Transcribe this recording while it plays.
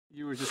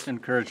You were just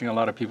encouraging a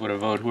lot of people to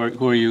vote.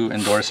 Who are you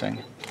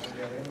endorsing?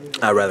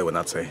 I'd rather would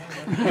not say.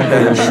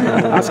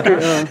 Oscar,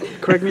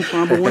 correct me if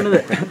I'm wrong, but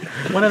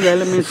one of the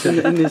elements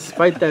in this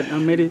fight that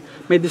made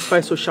this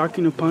fight so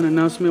shocking upon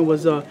announcement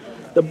was the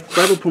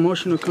rival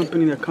promotional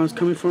company that Khan's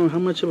coming from. How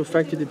much of a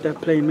factor did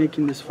that play in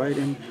making this fight?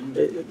 And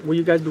will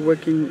you guys be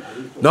working?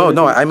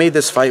 No. I made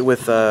this fight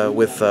with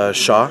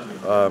Shah,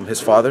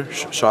 his father,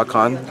 Shah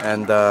Khan,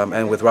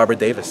 and with Robert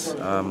Davis.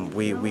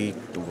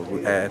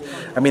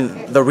 I mean,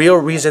 the real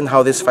reason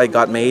how this fight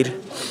got made,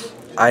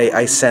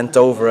 I sent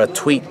over a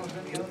tweet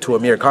to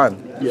Amir Khan.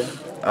 Yeah.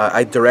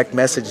 I direct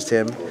messaged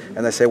him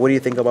and I said, "What do you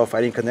think about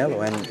fighting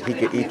Canelo?" And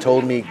he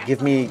told me,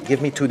 "Give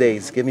me 2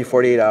 days, give me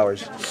 48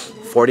 hours."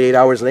 48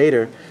 hours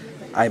later,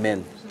 I'm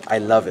in. I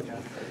love it.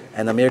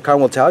 And Amir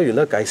Khan will tell you,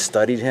 look, I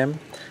studied him,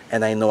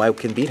 and I know I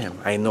can beat him.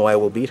 I know I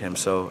will beat him.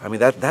 So I mean,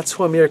 that's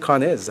who Amir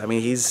Khan is. I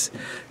mean, he's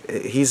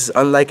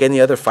unlike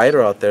any other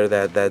fighter out there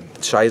that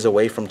shies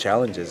away from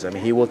challenges. I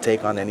mean, he will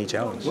take on any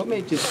challenge. What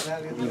made you?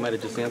 You might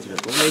have just answered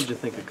it. What made you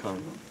think of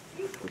Khan?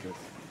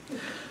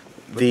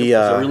 Was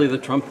it really the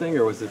Trump thing,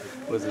 or was it?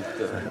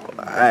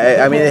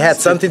 I mean, it had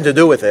something to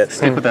do with it.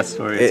 Stick with that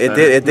story.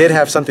 It did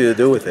have something to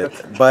do with it.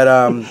 But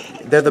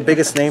they're the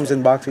biggest names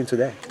in boxing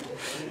today.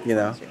 You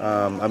know,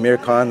 Amir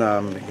Khan,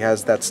 he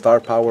has that star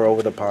power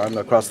over the pond,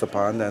 across the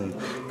pond, and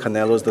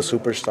Canelo's the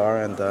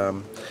superstar.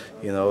 And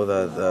you know,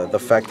 the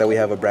fact that we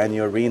have a brand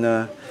new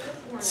arena,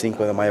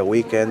 Cinco de Mayo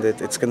weekend,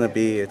 it's gonna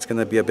be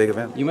a big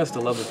event. You must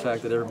have loved the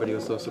fact that everybody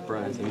was so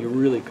surprised, and you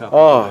really caught.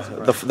 Oh,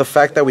 the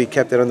fact that we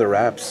kept it under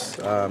wraps.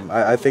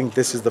 I think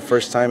this is the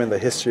first time in the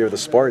history of the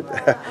sport.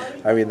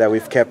 I mean, that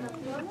we've kept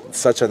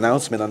such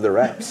announcement under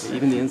wraps.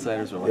 Even the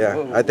insiders were like, yeah,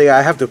 whoa. I think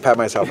I have to pat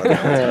myself on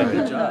that.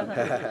 Good job.